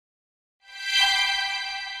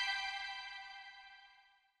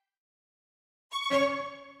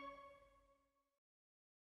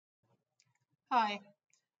Hi,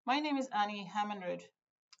 my name is Annie Hammenrudh.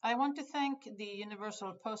 I want to thank the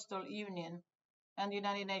Universal Postal Union and the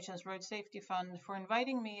United Nations Road Safety Fund for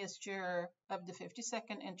inviting me as juror of the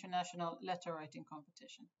 52nd International Letter Writing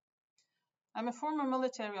Competition. I'm a former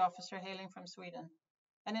military officer hailing from Sweden,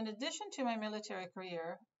 and in addition to my military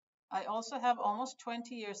career, I also have almost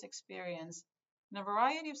 20 years' experience in a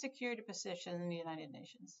variety of security positions in the United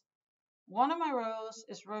Nations. One of my roles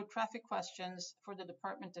is road traffic questions for the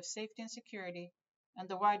Department of Safety and Security and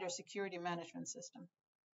the wider security management system.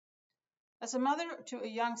 As a mother to a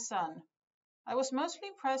young son, I was mostly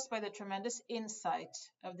impressed by the tremendous insight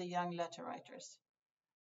of the young letter writers,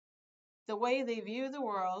 the way they view the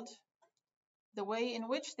world, the way in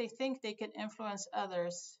which they think they can influence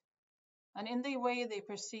others, and in the way they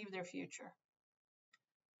perceive their future.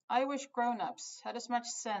 I wish grown-ups had as much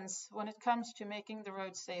sense when it comes to making the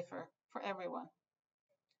road safer for everyone.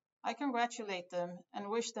 I congratulate them and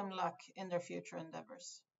wish them luck in their future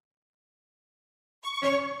endeavors.